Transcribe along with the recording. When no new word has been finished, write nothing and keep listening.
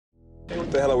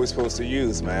What the hell are we supposed to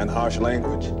use, man? Harsh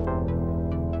language?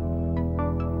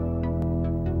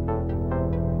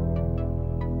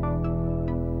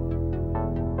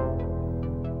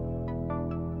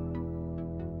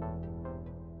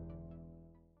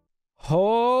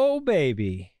 Oh,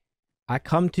 baby. I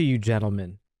come to you,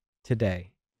 gentlemen,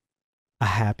 today, a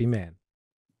happy man.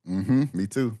 Me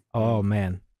too. Oh,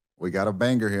 man. We got a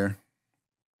banger here.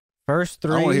 First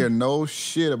three. I don't want to hear no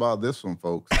shit about this one,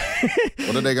 folks.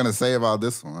 What are they going to say about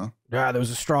this one, huh? Yeah, there was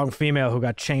a strong female who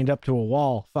got chained up to a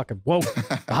wall. Fucking woke.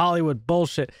 Hollywood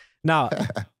bullshit. Now,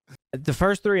 the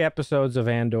first 3 episodes of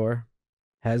Andor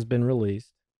has been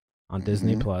released on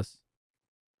Disney Plus.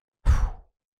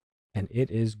 And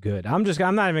it is good. I'm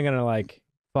not even going to like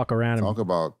fuck around. Talk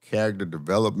about character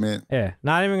development. Yeah,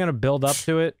 not even going to build up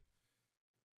to it.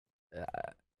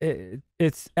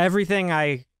 It's everything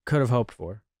I could have hoped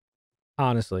for,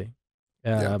 honestly.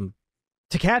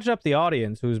 To catch up the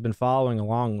audience who's been following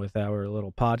along with our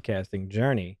little podcasting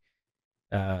journey,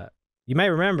 you may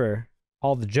remember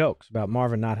all the jokes about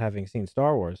Marvin not having seen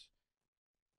Star Wars.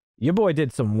 Your boy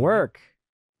did some work.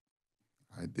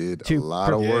 I did a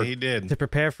lot of work. Yeah, he did. To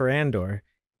prepare for Andor.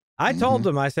 I told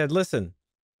him, I said, listen,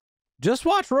 just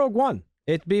watch Rogue One.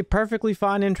 It'd be a perfectly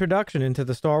fine introduction into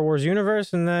the Star Wars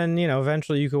universe, and then, you know,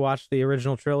 eventually you could watch the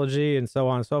original trilogy and so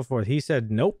on and so forth. He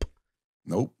said, nope.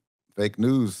 Nope. Fake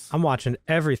news. I'm watching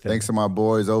everything. Thanks to my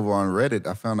boys over on Reddit,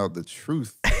 I found out the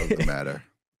truth of the matter.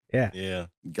 Yeah.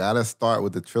 Gotta start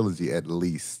with the trilogy at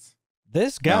least.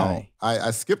 This guy. Now,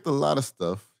 I skipped a lot of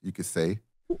stuff, you could say,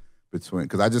 between,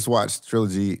 because I just watched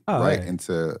trilogy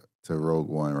into Rogue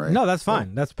One, right? No, that's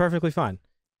fine. That's perfectly fine.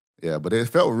 Yeah, but it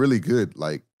felt really good.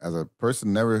 Like, as a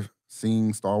person never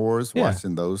seen Star Wars,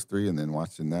 watching those 3 and then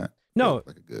watching that. No,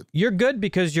 like good. You're good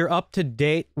because you're up to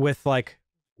date with like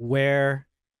where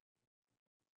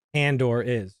Andor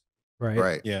is, right?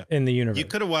 Right. Yeah. In the universe. You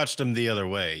could have watched them the other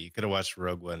way. You could have watched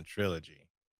Rogue One trilogy.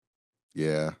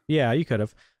 Yeah. Yeah, you could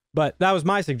have. But that was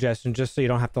my suggestion, just so you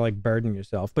don't have to like burden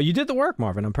yourself. But you did the work,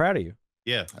 Marvin. I'm proud of you.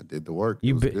 Yeah. I did the work.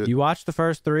 You watched the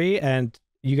first 3, and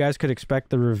you guys could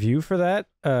expect the review for that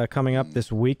coming up this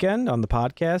weekend on the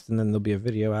podcast, and then there'll be a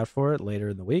video out for it later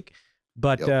in the week.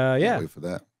 But yeah, wait for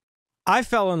that. I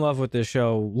fell in love with this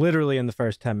show literally in the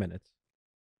first 10 minutes.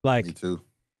 Like, me too.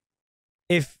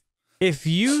 If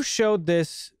you showed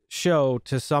this show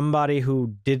to somebody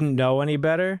who didn't know any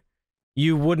better,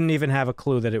 you wouldn't even have a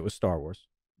clue that it was Star Wars.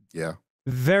 Yeah.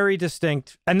 Very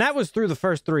distinct. And that was through the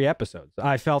first 3 episodes.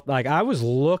 I felt like I was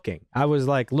looking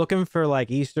for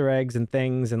like Easter eggs and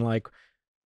things. And like,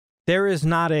 there is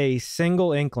not a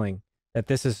single inkling that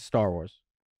this is Star Wars.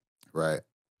 Right.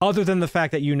 Other than the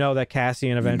fact that you know that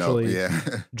Cassian eventually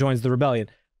joins the rebellion.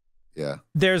 Yeah.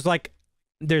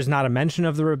 There's not a mention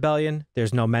of the rebellion.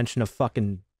 There's no mention of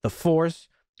fucking the Force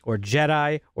or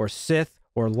Jedi or Sith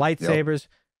or lightsabers.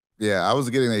 Yeah, I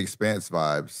was getting the Expanse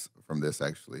vibes from this,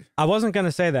 actually. I wasn't going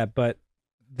to say that, but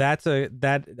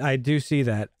I do see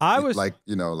that. I was like,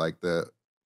 you know, like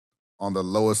on the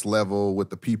lowest level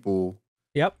with the people.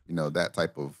 Yep. You know, that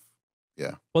type of,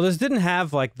 Well, this didn't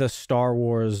have like the Star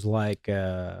Wars like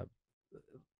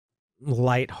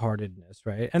lightheartedness,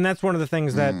 right? And that's one of the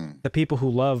things that the people who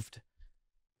loved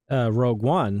Rogue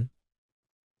One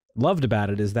loved about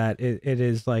it, is that it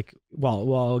is like,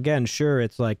 well, again, sure,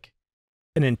 it's like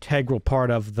an integral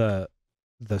part of the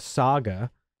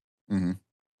saga.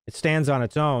 It stands on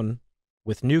its own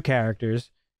with new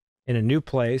characters in a new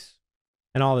place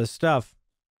and all this stuff.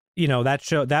 You know,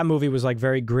 that movie was like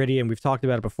very gritty, and we've talked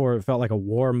about it before. It felt like a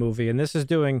war movie, and this is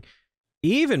doing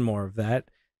even more of that.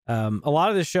 A lot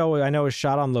of the show I know is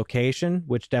shot on location,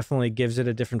 which definitely gives it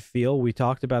a different feel. We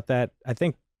talked about that, I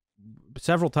think,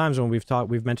 several times when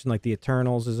we've mentioned like The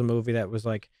Eternals is a movie that was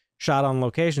like shot on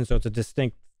location, so it's a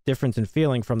distinct difference in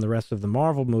feeling from the rest of the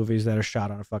Marvel movies that are shot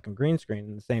on a fucking green screen.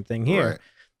 And the same thing here.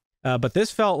 Right. But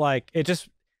this felt like it just,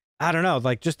 I don't know,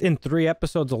 like just in 3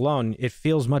 episodes alone, it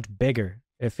feels much bigger.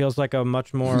 It feels like a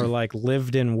much more like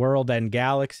lived in world and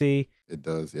galaxy. It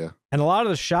does, yeah. And a lot of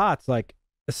the shots, like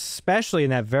especially in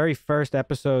that very first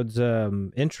episode's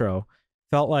intro,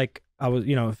 felt like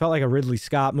it felt like a Ridley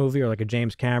Scott movie or like a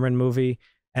James Cameron movie.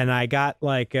 And I got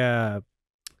like, I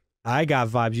got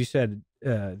vibes. You said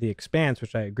The Expanse,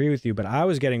 which I agree with you, but I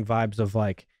was getting vibes of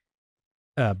like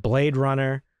Blade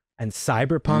Runner and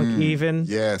Cyberpunk even.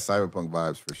 Yeah, Cyberpunk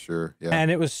vibes for sure. Yeah.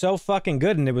 And it was so fucking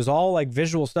good. And it was all like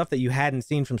visual stuff that you hadn't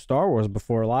seen from Star Wars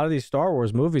before. A lot of these Star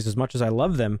Wars movies, as much as I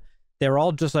love them, they're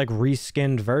all just like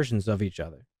reskinned versions of each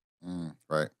other.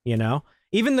 Right. You know?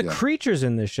 Even the creatures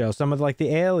in this show, some of like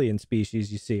the alien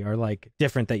species you see are like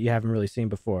different that you haven't really seen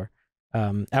before.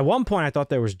 At one point, I thought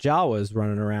there was Jawas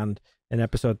running around in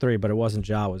episode 3, but it wasn't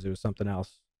Jawas. It was something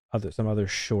else, some other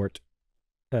short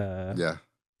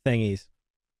thingies.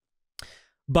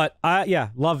 But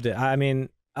loved it. I mean,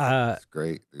 it's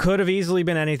great. Dude. Could have easily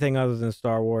been anything other than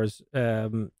Star Wars.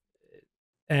 And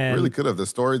really could have. The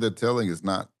story they're telling is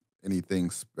not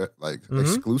anything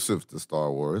exclusive to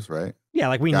Star Wars, right? Yeah,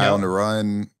 like we guy know on the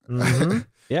run.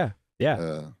 Yeah.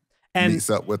 And meets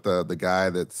up with the guy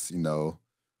that's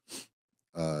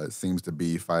seems to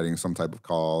be fighting some type of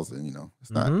cause, and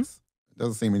it's not. It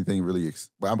doesn't seem anything really.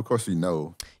 Well, of course,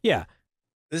 Yeah,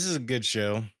 this is a good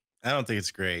show. I don't think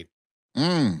it's great.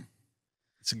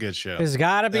 It's a good show. There's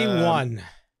got to be one.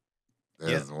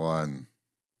 There's one.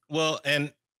 Well,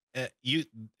 and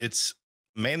it's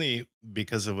mainly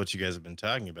because of what you guys have been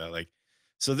talking about. Like,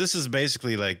 so this is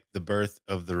basically like the birth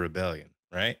of the rebellion,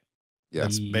 right? Yeah.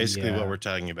 That's basically what we're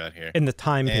talking about here. In the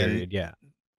time period, yeah.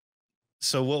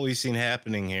 So what we've seen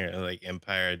happening here, like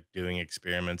Empire doing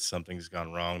experiments, something's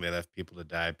gone wrong. They left people to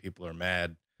die. People are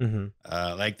mad.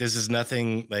 Like this is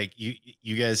nothing. Like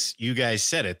you guys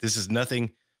said it. This is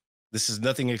nothing. This is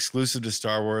nothing exclusive to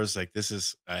Star Wars. Like this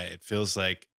is. It feels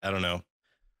like I don't know.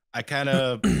 I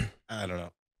don't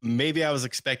know. Maybe I was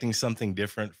expecting something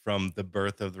different from the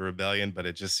birth of the rebellion, but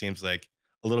it just seems like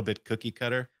a little bit cookie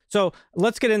cutter. So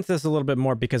let's get into this a little bit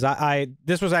more because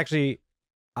this was actually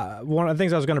one of the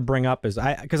things I was going to bring up is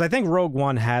because I think Rogue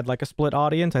One had like a split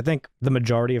audience. I think the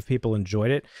majority of people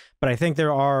enjoyed it, but I think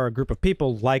there are a group of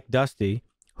people like Dusty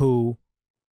who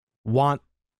want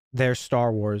their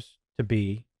Star Wars to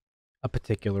be a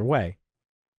particular way.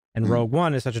 And Rogue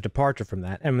One is such a departure from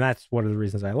that. And that's one of the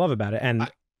reasons I love about it.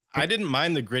 And I didn't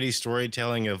mind the gritty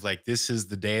storytelling of like, this is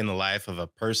the day in the life of a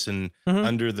person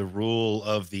under the rule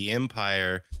of the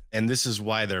Empire. And this is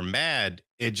why they're mad.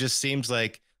 It just seems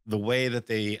like the way that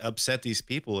they upset these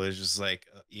people is just like,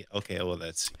 okay, well,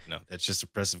 that's just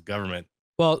oppressive government.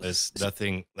 Well, there's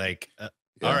nothing like,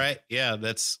 all right. Yeah,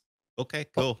 that's okay.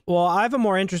 Cool. Well, I have a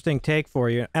more interesting take for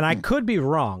you, and I could be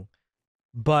wrong,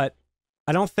 but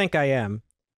I don't think I am.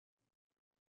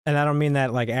 And I don't mean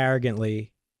that like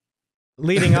arrogantly.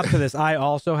 Leading up to this, I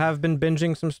also have been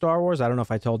binging some Star Wars. I don't know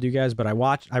if I told you guys, but I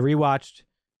rewatched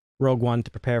Rogue One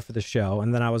to prepare for the show,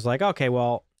 and then I was like, okay,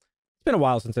 well, it's been a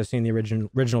while since I've seen the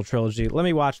original trilogy. Let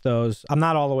me watch those. I'm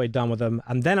not all the way done with them,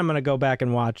 and then I'm going to go back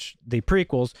and watch the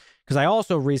prequels because I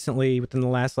also recently, within the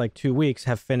last like 2 weeks,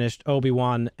 have finished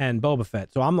Obi-Wan and Boba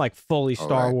Fett. So I'm like fully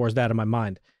Star Wars out of my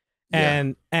mind.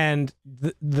 Yeah. And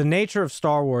the nature of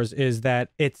Star Wars is that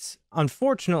it's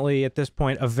unfortunately at this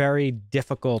point a very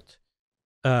difficult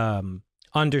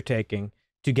undertaking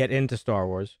to get into Star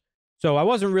Wars. So I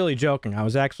wasn't really joking.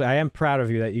 I am proud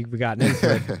of you that you've gotten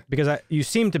into it because you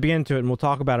seem to be into it, and we'll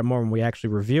talk about it more when we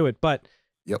actually review it. But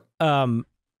there's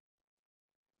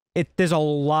a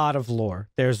lot of lore.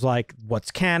 There's like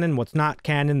what's canon, what's not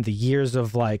canon, the years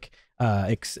of like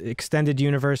extended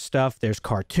universe stuff. There's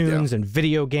cartoons and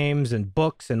video games and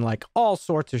books and like all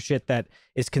sorts of shit that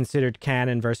is considered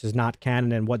canon versus not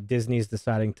canon, and what Disney's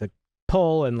deciding to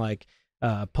pull and like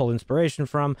pull inspiration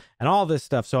from and all this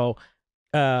stuff. So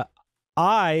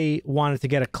I wanted to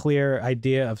get a clear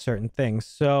idea of certain things.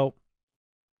 So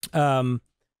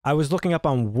I was looking up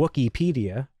on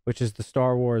Wikipedia, which is the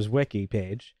Star Wars wiki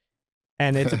page,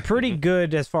 and it's a pretty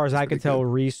good, as far as I could tell,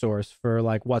 resource for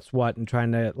like what's what and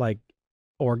trying to like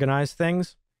organize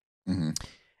things.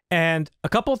 And a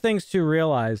couple of things to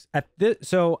realize at this.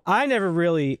 So I never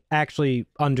really actually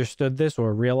understood this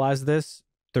or realized this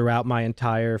throughout my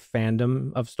entire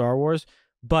fandom of Star Wars,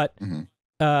 but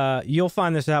you'll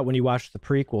find this out when you watch the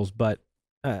prequels. But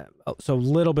so a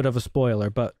little bit of a spoiler,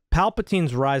 but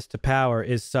Palpatine's rise to power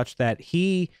is such that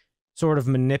he sort of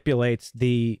manipulates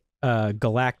the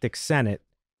Galactic Senate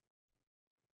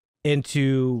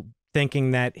into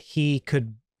thinking that he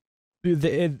could.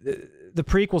 The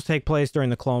prequels take place during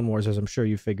the Clone Wars, as I'm sure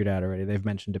you figured out already. They've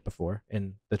mentioned it before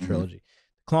in the trilogy.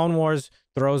 Clone Wars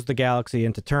throws the galaxy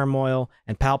into turmoil,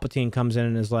 and Palpatine comes in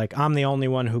and is like, I'm the only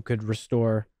one who could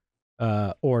restore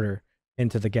order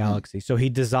into the galaxy. So he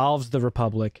dissolves the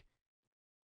Republic,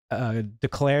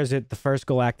 declares it the first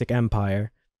galactic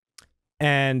empire,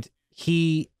 and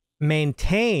he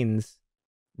maintains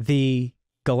the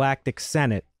Galactic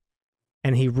Senate,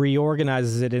 and he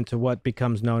reorganizes it into what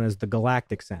becomes known as the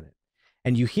Galactic Senate.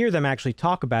 And you hear them actually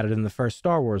talk about it in the first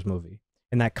Star Wars movie.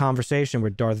 In that conversation where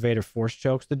Darth Vader force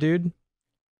chokes the dude,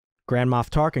 Grand Moff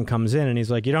Tarkin comes in and he's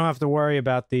like, you don't have to worry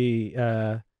about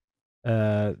the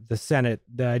Senate.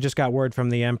 I just got word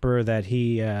from the Emperor that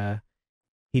he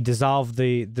dissolved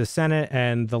the Senate,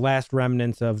 and the last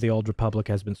remnants of the old Republic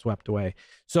has been swept away.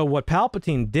 So what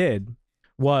Palpatine did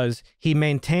was he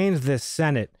maintained this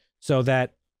Senate so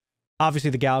that obviously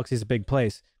the galaxy is a big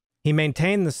place. He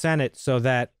maintained the Senate so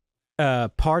that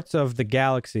parts of the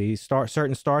galaxy,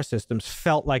 certain star systems,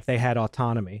 felt like they had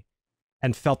autonomy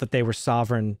and felt that they were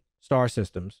sovereign star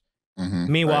systems.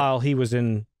 Meanwhile, he was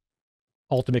in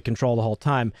ultimate control the whole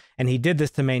time, and he did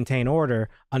this to maintain order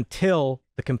until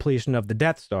the completion of the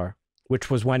Death Star,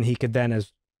 which was when he could then,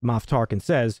 as Moff Tarkin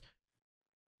says,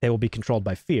 they will be controlled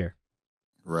by fear.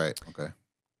 Right. Okay.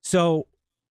 So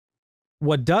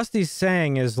what Dusty's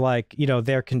saying is like,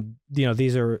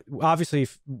 these are obviously,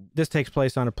 this takes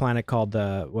place on a planet called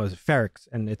Ferrix,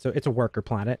 and it's a worker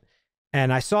planet.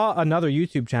 And I saw another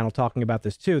YouTube channel talking about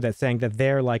this too, that's saying that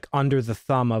they're like under the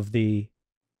thumb of the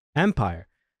Empire.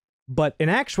 But in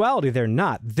actuality, they're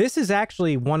not. This is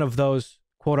actually one of those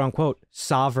quote unquote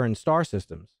sovereign star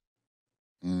systems.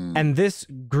 And this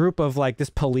group of like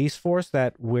this police force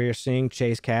that we're seeing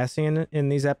chase Cassian in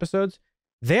these episodes,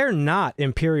 they're not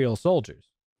Imperial soldiers.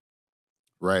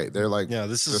 Right. They're like,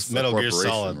 this is Metal Gear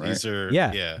Solid. Right? These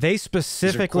are, they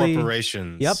specifically,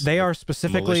 corporations. Yep. They are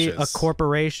specifically a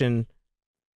corporation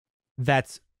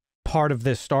that's part of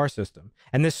this star system.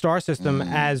 And this star system,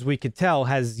 as we could tell,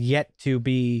 has yet to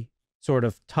be sort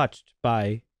of touched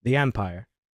by the Empire.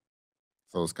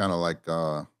 So it's kind of like,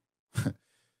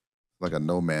 like a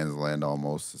no man's land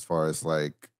almost, as far as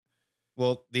like.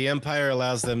 Well, the Empire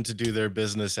allows them to do their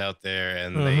business out there,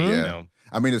 and they,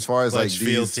 I mean, as far as like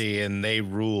fealty, and they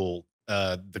rule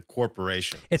the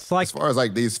corporation. It's like, as far as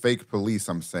like these fake police,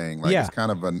 I'm saying, like it's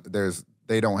kind of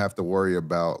they don't have to worry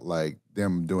about like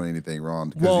them doing anything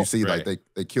wrong, because you see like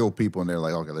they kill people and they're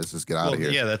like, okay, let's just get out of here.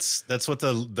 Yeah, that's what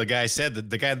the guy said.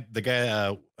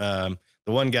 The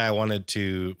one guy wanted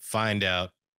to find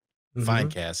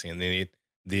Cassian, and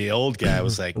the old guy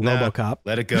was like, nah, RoboCop,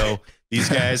 let it go. These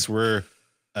guys were,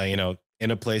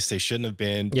 in a place they shouldn't have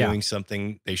been, doing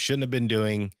something they shouldn't have been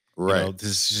doing. Right.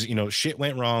 This is, shit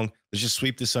went wrong. Let's just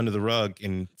sweep this under the rug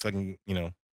and fucking,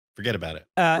 forget about it.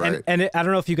 And I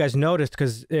don't know if you guys noticed,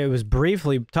 because it was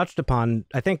briefly touched upon,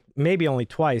 I think maybe only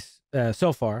twice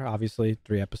so far, obviously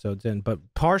 3 episodes in, but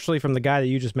partially from the guy that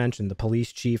you just mentioned, the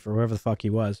police chief or whoever the fuck he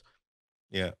was.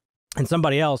 Yeah. And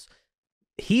somebody else.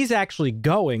 He's actually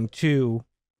going to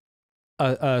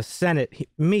a Senate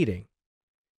meeting.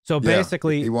 So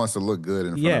basically, he wants to look good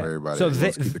in front of everybody. So he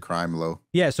wants to keep the crime low.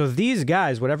 Yeah. So these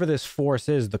guys, whatever this force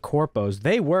is, the corpos,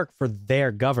 they work for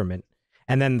their government,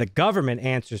 and then the government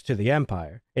answers to the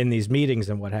Empire in these meetings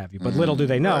and what have you. But little do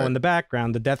they know, in the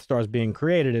background, the Death Star is being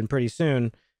created, and pretty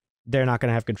soon they're not going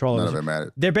to have control of it. None of it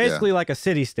matters. They're basically like a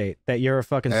city state that you're a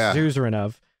fucking suzerain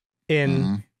of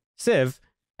in Civ,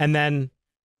 and then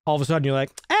all of a sudden you're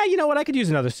like, you know what? I could use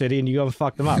another city, and you go and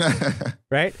fuck them up,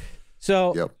 right?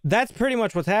 So that's pretty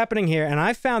much what's happening here, and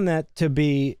I found that to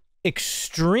be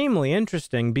extremely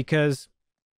interesting, because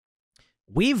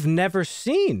we've never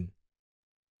seen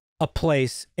a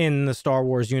place in the Star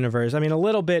Wars universe. I mean, a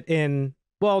little bit in,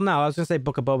 well, no, I was going to say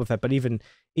Book of Boba Fett, but even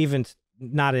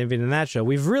not even in that show,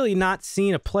 we've really not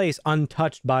seen a place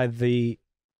untouched by the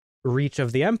reach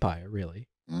of the Empire, really.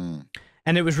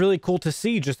 And it was really cool to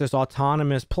see just this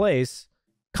autonomous place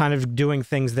kind of doing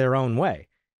things their own way,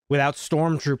 without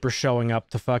stormtroopers showing up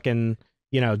to fucking,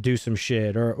 do some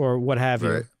shit or what have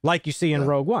you, like you see in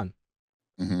Rogue One.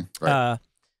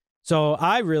 So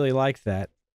I really liked that.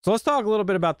 So let's talk a little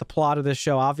bit about the plot of this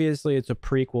show. Obviously, it's a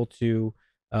prequel to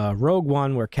Rogue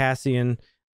One, where Cassian,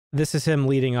 this is him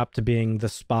leading up to being the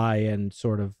spy and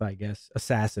sort of, I guess,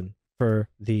 assassin for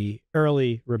the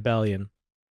early rebellion,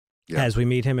 as we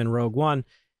meet him in Rogue One.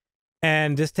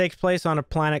 And this takes place on a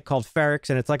planet called Ferrix,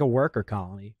 and it's like a worker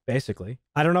colony, basically.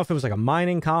 I don't know if it was like a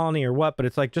mining colony or what, but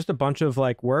it's like just a bunch of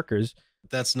like workers.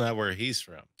 That's not where he's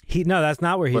from. No, that's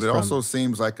not where he's from. But it also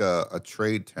seems like a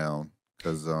trade town,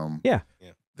 because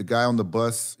the guy on the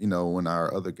bus, when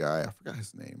our other guy, I forgot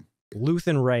his name.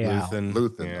 Luthen Rael.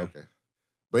 Luthen, okay.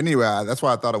 But anyway, that's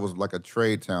why I thought it was like a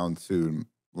trade town too.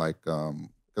 Like,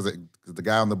 because the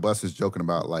guy on the bus is joking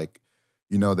about like,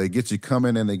 they get you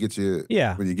coming and they get you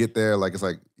when you get there. Like, it's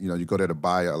like, you go there to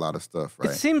buy a lot of stuff,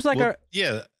 right? It seems like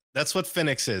that's what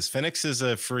Phoenix is. Phoenix is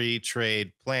a free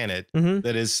trade planet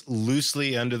that is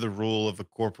loosely under the rule of a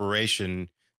corporation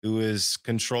who is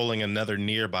controlling another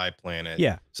nearby planet.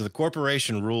 Yeah. So the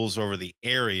corporation rules over the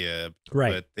area,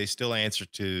 but they still answer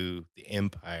to the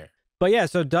Empire. But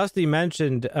so Dusty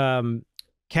mentioned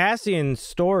Cassian's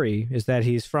story is that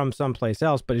he's from someplace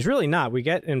else, but he's really not. We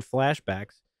get in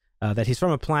flashbacks that he's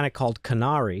from a planet called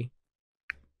Canary.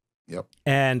 Yep.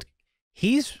 And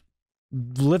he's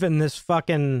living this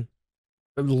fucking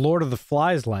Lord of the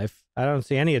Flies life. I don't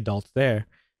see any adults there.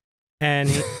 And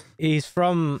he's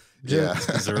from...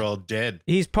 because they're all dead.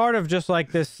 He's part of just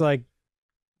like this, like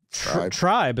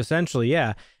tribe, essentially,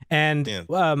 yeah. And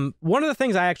one of the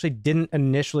things I actually didn't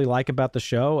initially like about the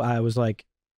show, I was like,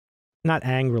 not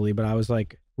angrily, but I was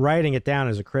like writing it down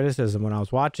as a criticism when I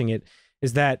was watching it,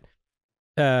 is that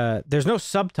there's no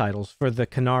subtitles for the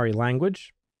Qunari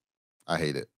language. I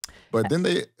hate it. But then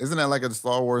isn't that like a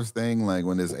Star Wars thing? Like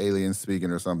when there's aliens speaking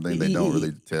or something, they don't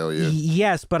really tell you.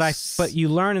 Yes, but you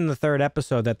learn in the third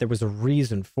episode that there was a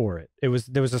reason for it. It was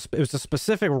a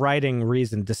specific writing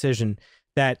decision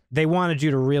that they wanted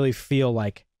you to really feel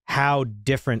like how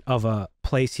different of a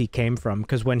place he came from.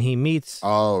 Because when he meets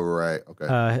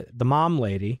the mom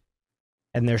lady,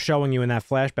 and they're showing you in that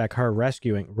flashback her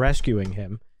rescuing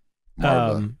him,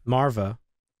 Marva.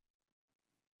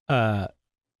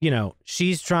 You know,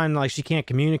 she's trying, like, she can't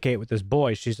communicate with this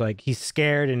boy. She's like, he's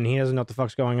scared and he doesn't know what the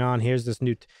fuck's going on. Here's this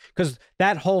new, because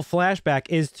that whole flashback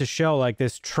is to show like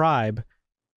this tribe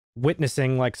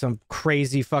witnessing like some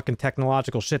crazy fucking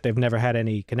technological shit they've never had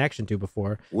any connection to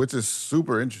before, which is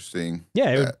super interesting.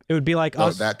 Yeah, it would be like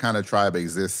us. That kind of tribe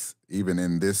exists even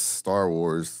in this Star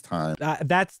Wars time.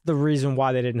 That's the reason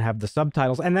why they didn't have the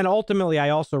subtitles. And then ultimately, I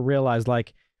also realized,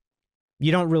 like,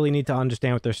 you don't really need to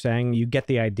understand what they're saying. You get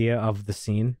the idea of the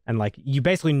scene, and like you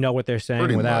basically know what they're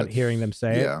saying without hearing them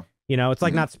say it. You know, it's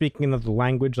like not speaking another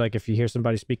language. Like if you hear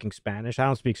somebody speaking Spanish, I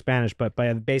don't speak Spanish, but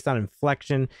based on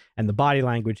inflection and the body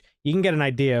language, you can get an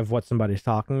idea of what somebody's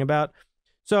talking about.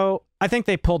 So I think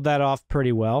they pulled that off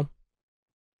pretty well.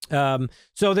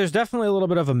 So there's definitely a little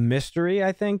bit of a mystery,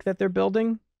 I think, that they're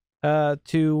building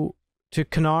to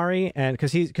Qunari, and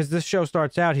because this show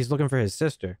starts out, he's looking for his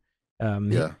sister.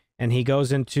 And he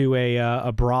goes into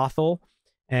a brothel,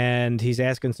 and he's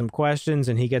asking some questions,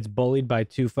 and he gets bullied by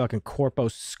two fucking corpo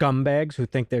scumbags who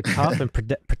think they're tough and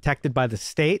protected by the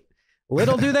state.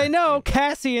 Little do they know,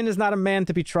 Cassian is not a man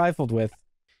to be trifled with.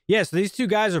 Yeah, so these two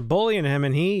guys are bullying him,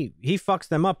 and he fucks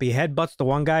them up. He headbutts the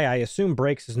one guy, I assume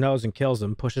breaks his nose and kills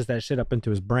him, pushes that shit up into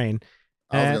his brain.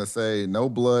 I was going to say, no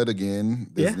blood again,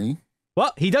 Disney. Yeah.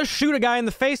 Well, he does shoot a guy in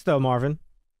the face, though, Marvin.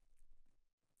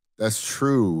 That's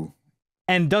true.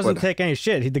 And doesn't take any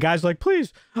shit. The guy's like,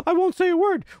 please, I won't say a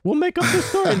word. We'll make up this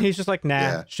story. And he's just like,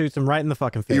 nah, shoots him right in the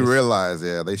fucking face. He realized,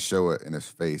 they show it in his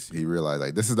face. He realized,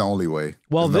 like, this is the only way.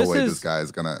 Well, this guy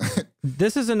is going to...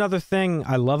 This is another thing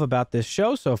I love about this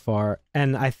show so far.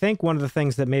 And I think one of the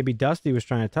things that maybe Dusty was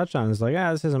trying to touch on is like,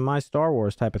 this isn't my Star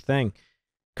Wars type of thing.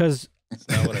 Because... That's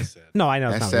not what I said. No, I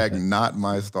know. Hashtag not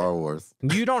my Star Wars.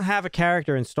 You don't have a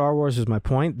character in Star Wars, is my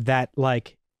point, that,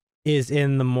 like, is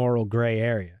in the moral gray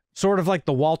area. Sort of like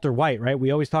the Walter White, right?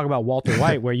 We always talk about Walter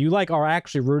White, where you like are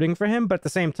actually rooting for him, but at the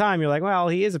same time, you're like, well,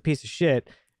 he is a piece of shit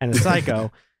and a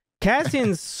psycho.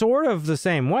 Cassian's sort of the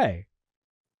same way.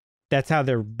 That's how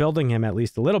they're building him, at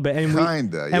least a little bit.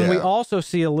 And we also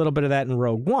see a little bit of that in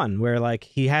Rogue One, where like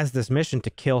he has this mission to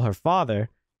kill her father,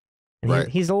 and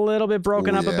he's a little bit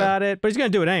broken up about it, but he's gonna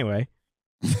do it anyway.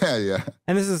 Yeah.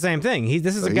 And this is the same thing.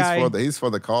 This is a guy. He's for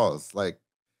the cause. Like,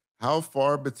 how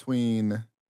far between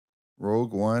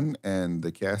Rogue One and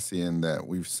the Cassian that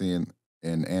we've seen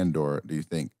in Andor do you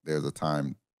think there's a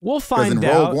time? We'll find out.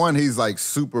 Because in Rogue One, he's like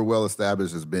super well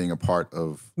established as being a part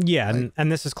of. Yeah, like,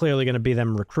 and this is clearly going to be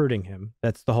them recruiting him.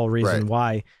 That's the whole reason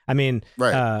why. I mean,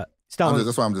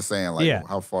 that's why I'm just saying, like,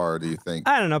 how far do you think?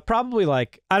 I don't know. Probably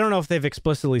like, I don't know if they've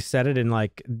explicitly said it in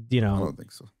like, I don't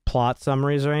think so. Plot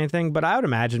summaries or anything, but I would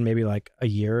imagine maybe like a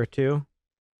year or two.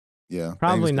 Yeah,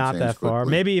 probably not that far.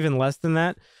 Maybe even less than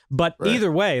that. But either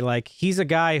way, like, he's a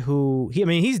guy who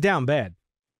he's down bad.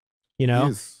 You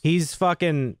know, he's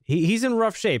fucking he's in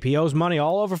rough shape. He owes money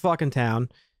all over fucking town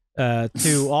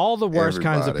to all the worst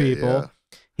kinds of people. Yeah.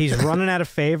 He's running out of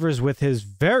favors with his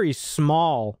very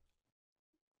small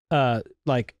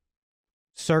like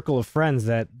circle of friends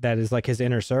that is like his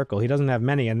inner circle. He doesn't have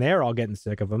many, and they're all getting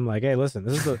sick of him. Like, hey, listen,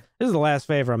 this is the last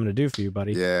favor I'm gonna do for you,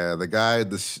 buddy. Yeah, the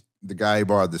guy he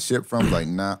borrowed the ship from, like,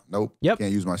 nope,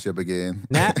 can't use my ship again.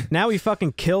 Now he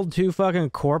fucking killed two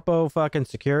fucking corpo fucking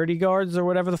security guards or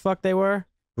whatever the fuck they were.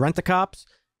 Rent-a-cops.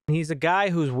 He's a guy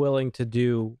who's willing to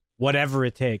do whatever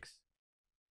it takes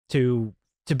to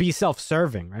be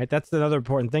self-serving, right? That's another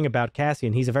important thing about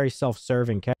Cassian. He's a very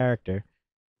self-serving character,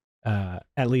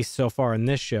 at least so far in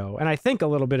this show. And I think a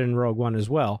little bit in Rogue One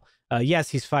as well. Yes,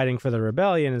 he's fighting for the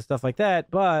rebellion and stuff like that,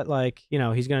 but, like, you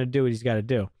know, he's going to do what he's got to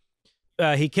do.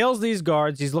 He kills these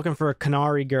guards. He's looking for a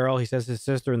Qunari girl. He says his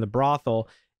sister in the brothel.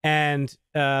 And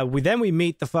we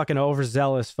meet the fucking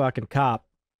overzealous fucking cop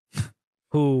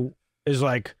who is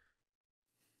like,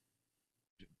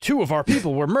 2 of our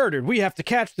people were murdered. We have to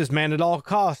catch this man at all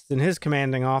costs. And his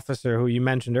commanding officer, who you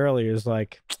mentioned earlier, is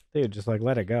like, dude, just like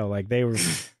let it go. Like they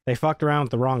fucked around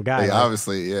with the wrong guy. They like,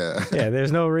 obviously, yeah. Yeah,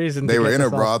 there's no reason. They to were get in a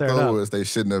this all stirred brothel, up. which they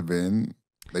shouldn't have been.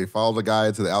 They followed the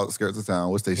guy to the outskirts of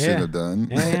town, which they shouldn't have done.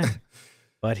 Yeah.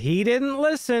 But he didn't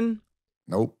listen.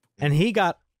 Nope. And he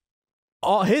got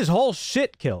all his whole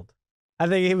shit killed. I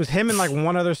think it was him and like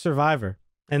one other survivor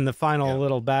in the final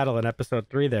little battle in episode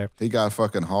 3 there. He got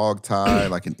fucking hog-tied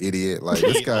like an idiot. Like,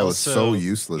 this guy was so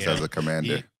useless as a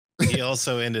commander. He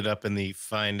also ended up in the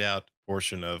find out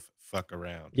portion of fuck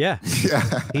around. Yeah.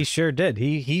 Yeah. He sure did.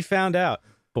 He found out.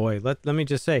 Boy, let me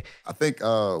just say. I think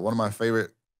one of my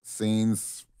favorite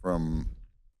scenes from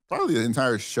probably the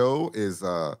entire show is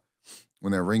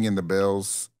when they're ringing the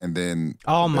bells and then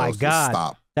oh the my bells God, just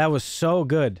stop. That was so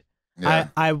good. Yeah.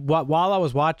 While I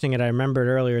was watching it, I remembered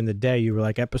earlier in the day you were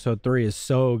like, episode 3 is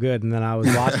so good, and then I was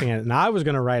watching it and I was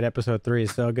gonna write episode 3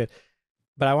 is so good,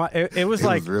 but it was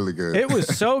like really good. It was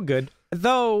so good,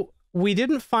 though we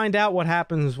didn't find out what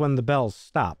happens when the bells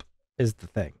stop. Is the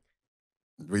thing.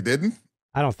 We didn't.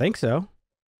 I don't think so.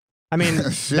 I mean,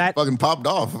 shit that fucking popped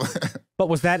off. But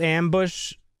was that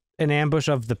ambush an ambush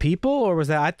of the people, or was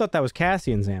that? I thought that was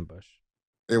Cassian's ambush.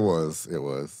 It was.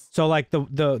 So like the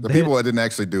people that didn't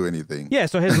actually do anything. Yeah.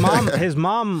 So his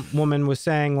mom woman was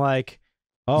saying like,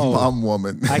 oh, mom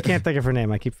woman. I can't think of her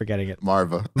name. I keep forgetting it.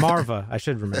 Marva. I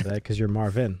should remember that because you're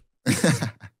Marvin.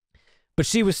 But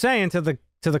she was saying to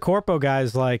the corpo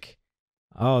guys like,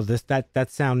 oh, that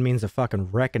sound means a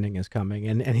fucking reckoning is coming,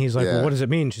 and he's like, well, what does it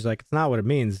mean? She's like, it's not what it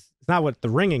means. It's not what the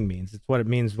ringing means. It's what it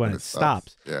means when it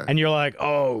stops. Yeah. And you're like,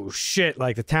 oh shit!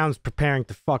 Like the town's preparing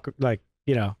to fuck. Like,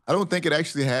 you know. I don't think it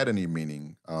actually had any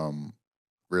meaning.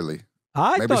 Really.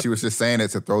 Maybe she was just saying it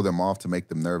to throw them off to make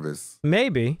them nervous.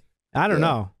 Maybe. I don't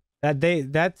know.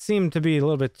 That seemed to be a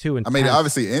little bit too intense. I mean, it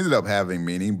obviously ended up having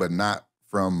meaning, but not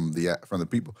from the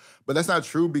people. But that's not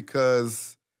true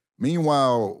because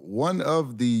meanwhile, one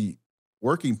of the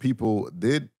working people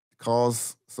did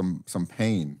cause some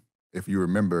pain. If you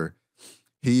remember,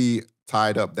 he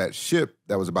tied up that ship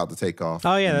that was about to take off.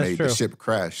 Oh yeah, and that's made true. The ship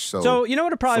crash. So you know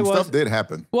what it probably was. Stuff did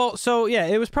happen. Well, so yeah,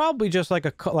 it was probably just like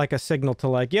a signal to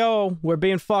like, yo, we're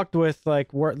being fucked with. Like,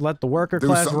 let the worker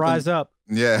class rise up.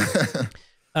 Yeah,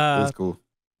 that's cool.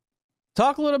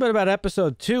 Talk a little bit about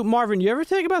episode 2, Marvin. You ever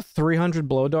take about 300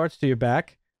 blow darts to your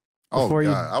back? Oh God,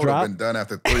 I would have been done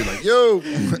after 3. Like, yo,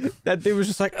 that dude was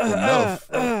just like, enough.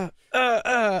 And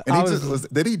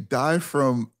did he die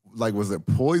from? Like, was it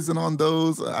poison on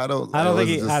those? I don't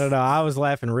know. I was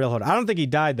laughing real hard. I don't think he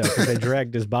died though because they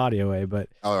dragged his body away. But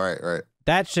right.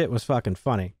 That shit was fucking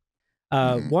funny.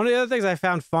 One of the other things I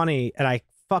found funny, and I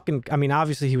mean,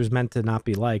 obviously he was meant to not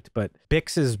be liked, but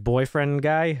Bix's boyfriend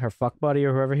guy, her fuck buddy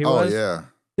or whoever he was. Oh yeah.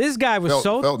 This guy was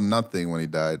felt nothing when he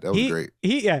died. That was great.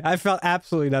 I felt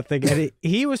absolutely nothing, and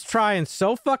he was trying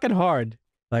so fucking hard.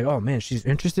 Like, oh man, she's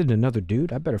interested in another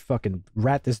dude. I better fucking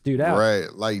rat this dude out. Right.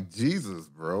 Like, Jesus,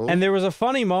 bro. And there was a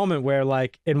funny moment where,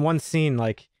 like, in one scene,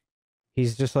 like,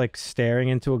 he's just like staring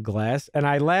into a glass. And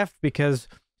I laughed because,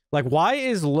 like, why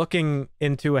is looking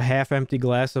into a half-empty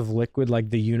glass of liquid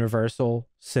like the universal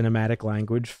cinematic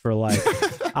language for like,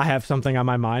 I have something on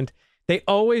my mind? They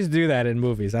always do that in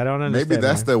movies. I don't understand. Maybe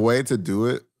that's the way to do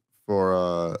it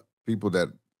for people that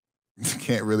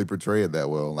can't really portray it that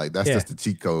well. Like, that's just the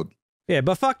cheat code. Yeah,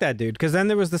 but fuck that dude. Because then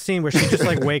there was the scene where she just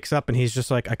like wakes up and he's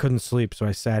just like, I couldn't sleep, so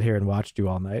I sat here and watched you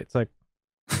all night. It's like,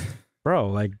 bro,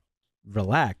 like,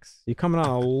 relax. You're coming on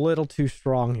a little too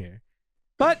strong here.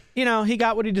 But, you know, he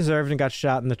got what he deserved and got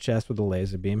shot in the chest with a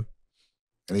laser beam.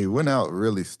 And he went out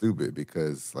really stupid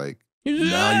because, like,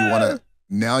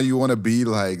 now you wanna be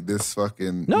like this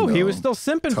fucking. No, he was still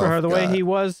simping for her the way he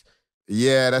was.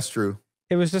 Yeah, that's true.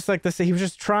 It was just like this. He was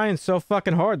just trying so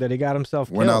fucking hard that he got himself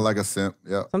killed. We're not like a simp.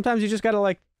 Yeah. Sometimes you just got to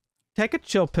like take a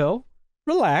chill pill,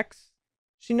 relax.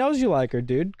 She knows you like her,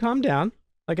 dude. Calm down.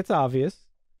 Like, it's obvious.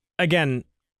 Again,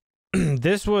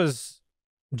 this was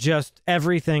just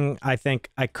everything I think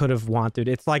I could have wanted.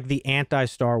 It's like the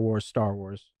anti-Star Wars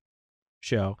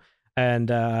show. And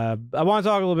I want to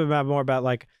talk a little bit more about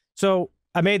like, so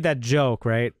I made that joke,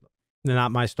 right?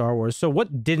 Not my Star Wars. So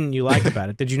what didn't you like about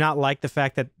it? Did you not like the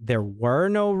fact that there were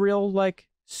no real like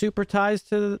super ties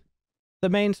to the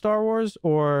main Star Wars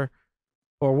or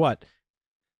what?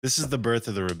 This is the birth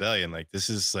of the rebellion. Like,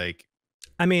 this is like,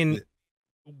 I mean,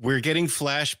 we're getting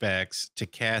flashbacks to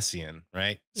Cassian,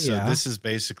 right? So this is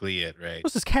basically it, right?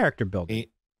 What's this character building?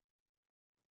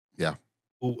 Yeah.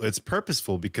 Well, it's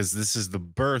purposeful because this is the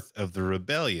birth of the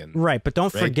rebellion. Right, but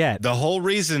don't forget. The whole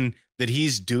reason that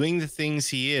he's doing the things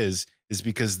he is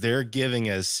because they're giving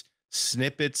us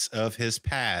snippets of his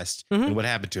past and what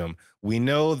happened to him. We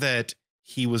know that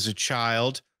he was a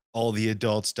child all the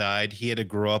adults died. He had to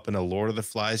grow up in a Lord of the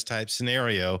Flies type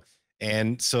scenario.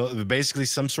 And so basically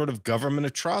some sort of government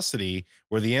atrocity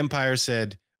where the Empire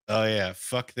said, oh yeah,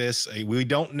 fuck this. We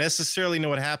don't necessarily know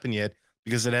what happened yet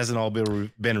because it hasn't all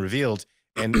been revealed.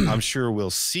 And I'm sure we'll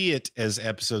see it as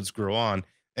episodes grow on.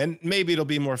 And maybe it'll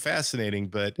be more fascinating,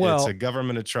 but it's a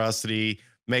government atrocity,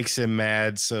 makes him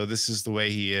mad. So this is the way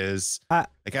he is.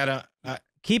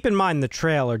 Keep in mind the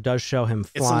trailer does show him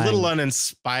flying. It's a little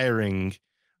uninspiring.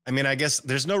 I mean, I guess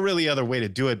there's no really other way to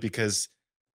do it because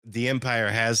the Empire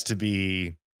has to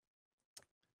be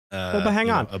but hang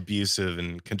on, abusive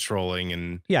and controlling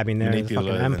and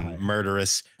manipulative and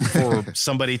murderous for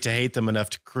somebody to hate them enough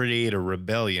to create a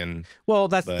rebellion. Well,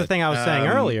 that's the thing I was saying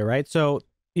earlier, right? So,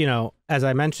 as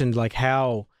I mentioned, like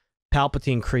how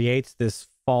Palpatine creates this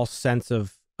false sense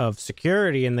of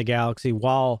security in the galaxy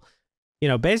while,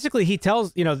 basically he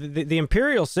tells, the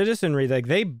Imperial citizenry, like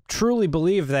they truly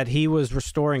believe that he was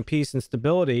restoring peace and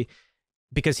stability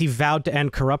because he vowed to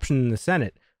end corruption in the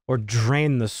Senate or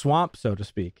drain the swamp, so to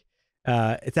speak.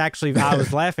 It's actually, I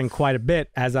was laughing quite a bit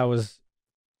as I was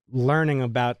learning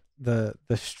about the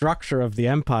structure of the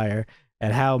Empire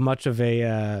and how much of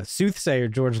a soothsayer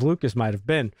George Lucas might have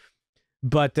been.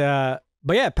 But yeah,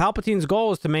 Palpatine's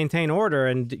goal is to maintain order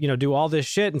and, do all this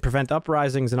shit and prevent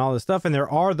uprisings and all this stuff. And there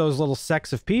are those little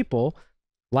sects of people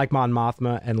like Mon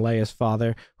Mothma and Leia's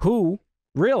father who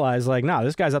realize like, nah,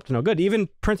 this guy's up to no good. Even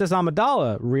Princess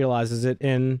Amidala realizes it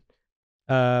in,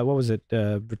 what was it?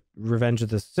 Revenge of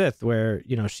the Sith, where,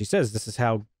 she says, this is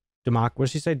how what does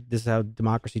she say? This is how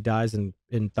democracy dies in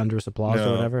thunderous applause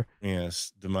or whatever.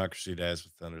 Yes. Democracy dies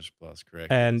with thunderous applause.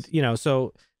 Correct. And,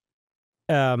 so,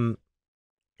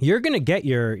 you're going to get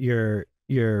your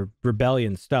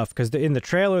rebellion stuff because in the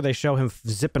trailer, they show him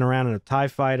zipping around in a TIE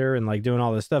fighter and like doing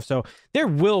all this stuff. So there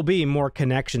will be more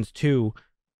connections to,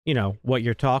 what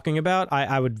you're talking about.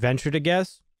 I would venture to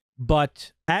guess.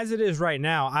 But as it is right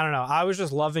now, I don't know. I was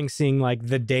just loving seeing like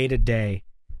the day-to-day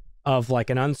of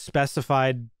like an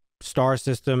unspecified star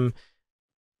system.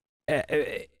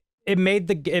 It made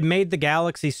the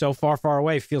galaxy so far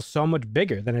away feel so much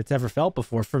bigger than it's ever felt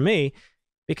before for me,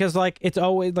 because like it's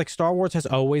always like Star Wars has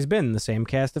always been the same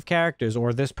cast of characters,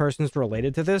 or this person's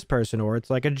related to this person, or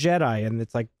it's like a Jedi and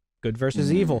it's like good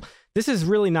versus evil. This is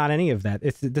really not any of that.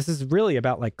 This is really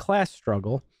about like class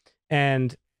struggle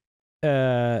and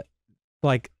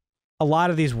like a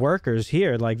lot of these workers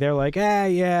here, like they're like,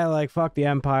 yeah, like fuck the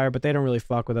Empire, but they don't really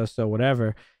fuck with us, so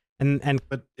whatever.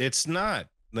 But it's not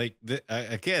like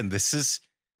again, this is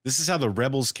how the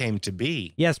rebels came to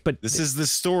be. Yes, but this is the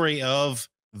story of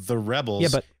the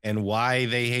rebels and why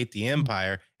they hate the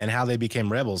Empire and how they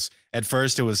became rebels. At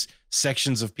first, it was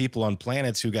sections of people on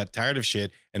planets who got tired of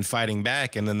shit and fighting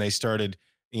back, and then they started,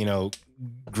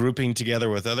 grouping together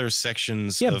with other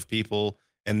sections of people.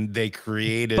 And they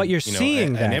created, but you're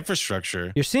seeing an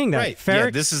infrastructure. You're seeing that. Right.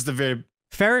 Ferrix, this is the very...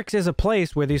 Ferrix is a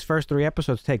place where these first 3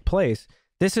 episodes take place.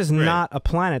 This is not a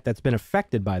planet that's been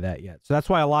affected by that yet. So that's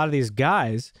why a lot of these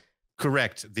guys...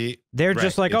 Correct. They're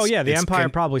just like, oh yeah, the Empire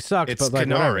probably sucks. It's but like,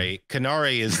 Kenari.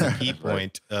 Kenari is the key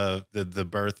point of the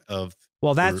birth of...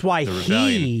 Well, that's why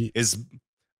he is...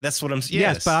 That's what I'm saying.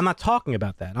 Yes, but I'm not talking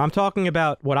about that. I'm talking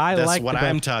about what I like. That's what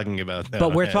I'm talking about.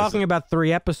 But we're talking about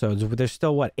 3 episodes. There's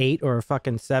still, what, 8 or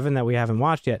fucking 7 that we haven't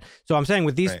watched yet. So I'm saying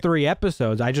with these 3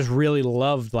 episodes, I just really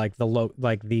loved like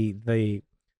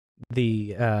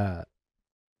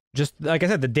just like I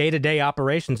said, the day-to-day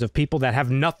operations of people that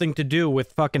have nothing to do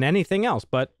with fucking anything else,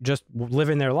 but just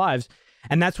living their lives.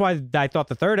 And that's why I thought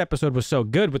the 3rd episode was so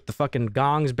good with the fucking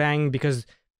gongs banging, because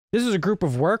this is a group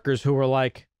of workers who were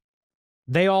like,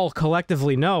 they all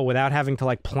collectively know without having to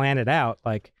like plan it out.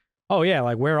 Like, oh yeah,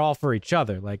 like we're all for each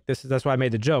other. Like that's why I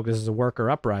made the joke. This is a worker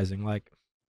uprising. Like,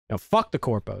 fuck the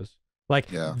corpos. Like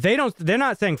they're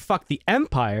not saying fuck the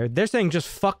Empire. They're saying just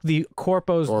fuck the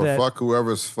corpos or fuck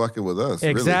whoever's fucking with us.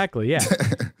 Exactly. Really.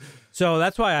 Yeah. So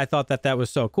that's why I thought that was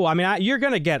so cool. I mean, you're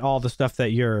going to get all the stuff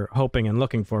that you're hoping and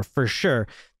looking for sure.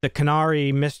 The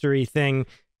Kenari mystery thing,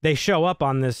 they show up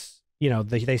on this,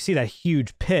 they see that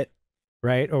huge pit,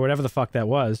 right? Or whatever the fuck that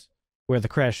was, where the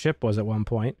crashed ship was at one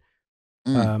point.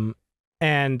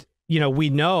 And, we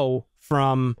know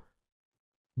from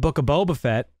Book of Boba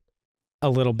Fett a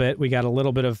little bit, we got a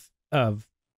little bit of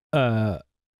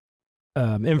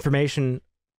information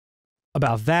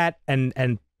about that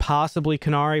and possibly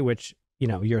Kenari, which,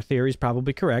 your theory is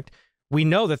probably correct. We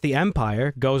know that the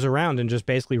Empire goes around and just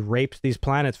basically rapes these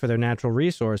planets for their natural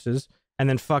resources and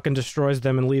then fucking destroys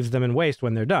them and leaves them in waste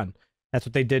when they're done. That's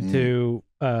what they did to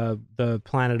the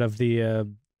planet of the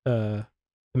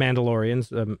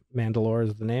Mandalorians. Mandalore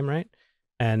is the name, right?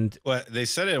 And well, they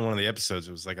said it in one of the episodes.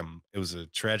 It was a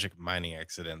tragic mining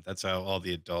accident. That's how all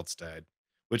the adults died,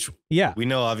 which we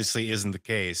know obviously isn't the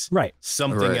case. Right.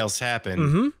 Something else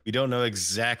happened. We don't know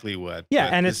exactly what. Yeah,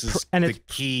 and it's the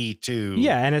key to.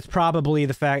 Yeah, and it's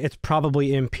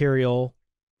probably imperial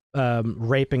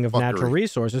raping of natural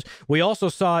resources. We also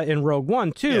saw it in Rogue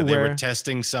One too, they where were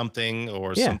testing something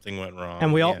or something went wrong.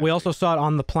 And we also saw it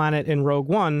on the planet in Rogue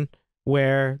One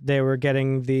where they were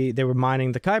mining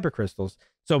the kyber crystals.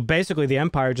 So basically the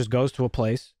Empire just goes to a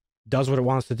place, does what it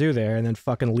wants to do there, and then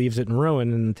fucking leaves it in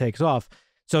ruin and takes off.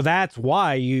 So that's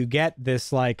why you get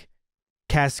this like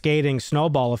cascading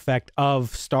snowball effect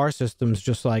of star systems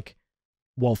just like,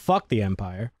 well, fuck the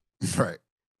Empire. Right.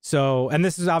 So, and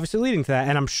this is obviously leading to that.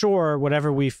 And I'm sure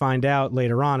whatever we find out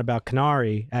later on about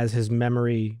Kenari, as his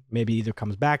memory maybe either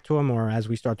comes back to him or as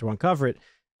we start to uncover it,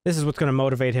 this is what's going to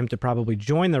motivate him to probably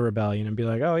join the rebellion and be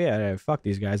like, oh yeah, fuck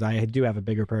these guys. I do have a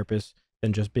bigger purpose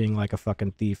than just being like a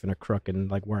fucking thief and a crook and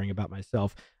like worrying about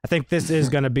myself. I think this is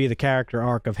going to be the character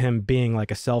arc of him being like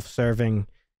a self-serving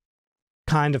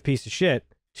kind of piece of shit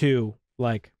to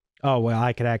like, oh, well,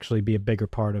 I could actually be a bigger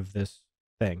part of this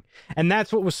thing. And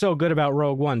that's what was so good about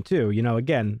Rogue One too. You know,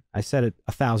 again, I said it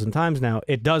 1,000 times now,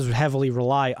 it does heavily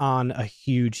rely on a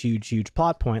huge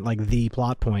plot point, like the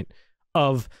plot point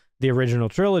of the original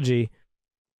trilogy.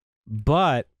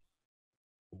 But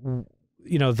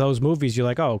you know, those movies, you're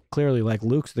like, oh, clearly like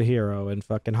Luke's the hero and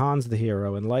fucking Han's the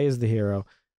hero and Leia's the hero.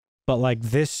 But like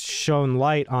this shone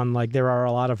light on like there are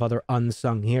a lot of other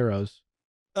unsung heroes.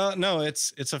 No,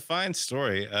 it's a fine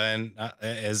story, and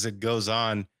as it goes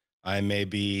on, I may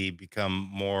become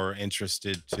more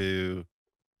interested to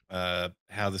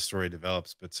how the story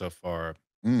develops. But so far,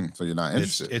 so you're not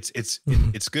interested. It's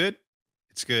good.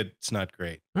 It's good. It's not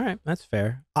great. All right, that's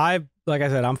fair. Like I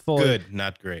said, I'm full good,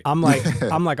 not great. I'm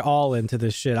like all into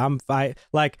this shit. I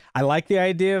like the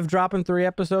idea of dropping 3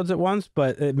 episodes at once,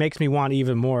 but it makes me want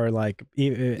even more. Like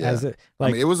as it like,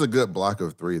 I mean, it was a good block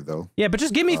of 3 though. Yeah, but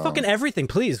just give me fucking everything,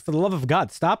 please, for the love of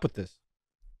God. Stop with this.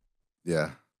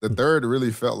 Yeah, the third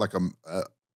really felt like a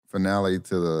finale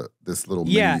to this little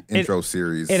mini intro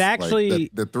series. It actually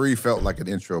like the 3 felt like an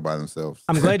intro by themselves.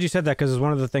 I'm glad you said that because it's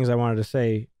one of the things I wanted to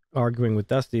say. Arguing with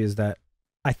Dusty is that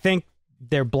I think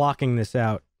they're blocking this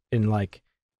out in like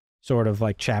sort of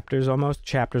like chapters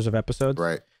of episodes.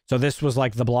 Right. So this was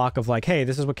like the block of like, hey,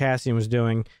 this is what Cassian was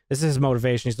doing. This is his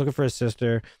motivation. He's looking for his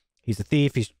sister. He's a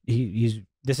thief. He's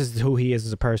this is who he is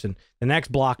as a person. The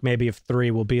next block maybe of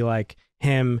 3 will be like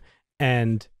him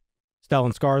and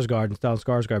Stellan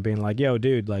Skarsgård being like, yo,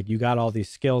 dude, like you got all these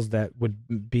skills that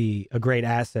would be a great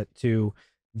asset to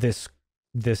this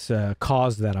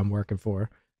cause that I'm working for.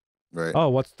 Right. Oh,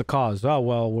 what's the cause? Oh,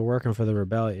 well, we're working for the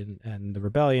rebellion, and the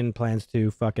rebellion plans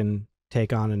to fucking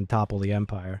take on and topple the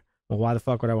Empire. Well, why the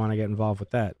fuck would I want to get involved with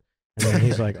that? And then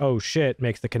he's like, oh shit,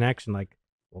 makes the connection like,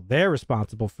 well, they're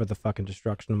responsible for the fucking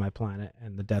destruction of my planet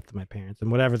and the death of my parents and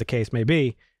whatever the case may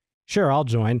be. Sure, I'll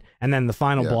join. And then the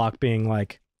final block being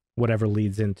like whatever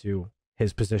leads into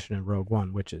his position in Rogue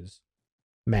One, which is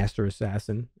master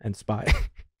assassin and spy.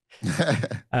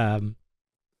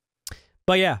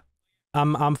 But yeah.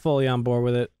 I'm fully on board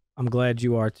with it. I'm glad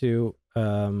you are too.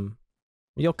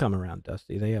 You'll come around,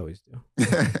 Dusty. They always do.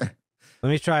 Let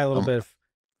me try a little bit.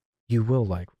 You will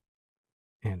like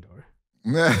Andor.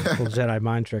 Little Jedi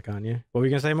mind trick on you. What were you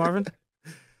gonna say, Marvin?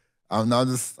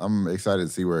 I'm excited to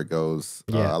see where it goes.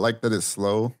 Yeah. I like that it's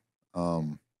slow,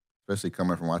 especially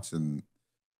coming from watching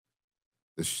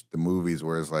the movies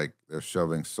where it's like they're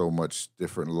shoving so much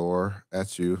different lore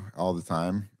at you all the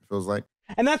time. It feels like.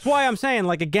 And that's why I'm saying,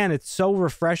 like, again, it's so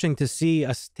refreshing to see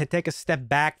us to take a step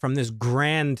back from this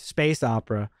grand space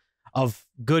opera of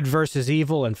good versus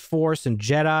evil and Force and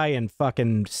Jedi and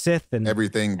fucking Sith and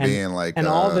everything being like and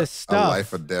all this stuff, a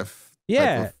life or death.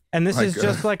 Yeah, and this is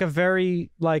just like a very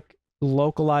like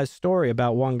localized story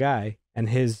about one guy and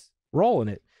his role in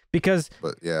it. Because,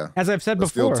 as I've said before,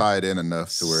 still tied in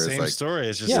enough to where same it's like story.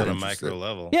 It's just at a micro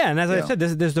level. Yeah, and as I've said,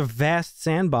 there's a vast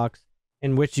sandbox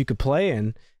in which you could play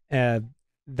in.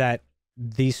 That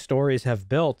these stories have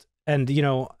built. And, you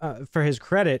know, for his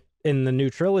credit, in the new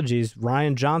trilogies,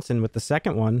 Rian Johnson with the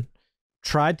second one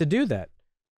tried to do that.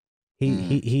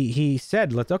 He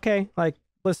said,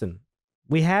 listen,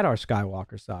 we had our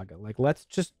Skywalker saga. Like, let's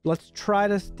try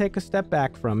to take a step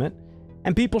back from it.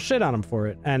 And people shit on him for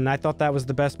it. And I thought that was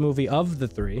the best movie of the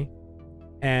 3.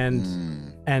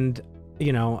 And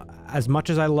you know, as much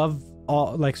as I love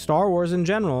all like Star Wars in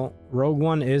general, Rogue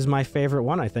One is my favorite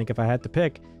one, I think, if I had to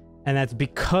pick, and that's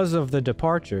because of the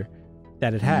departure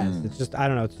that it has. It's just, I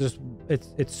don't know,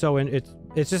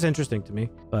 it's just interesting to me.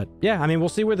 But yeah, I mean, we'll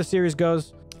see where the series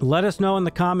goes. Let us know in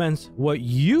the comments what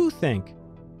you think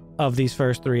of these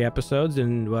first 3 episodes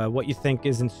and what you think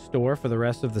is in store for the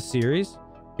rest of the series.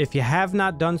 If you have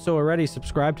not done so already,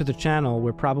 subscribe to the channel.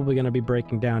 We're probably going to be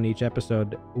breaking down each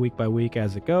episode week by week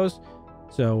as it goes.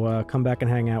 So come back and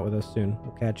hang out with us soon.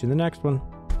 We'll catch you in the next one.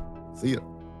 See ya.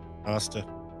 Hasta.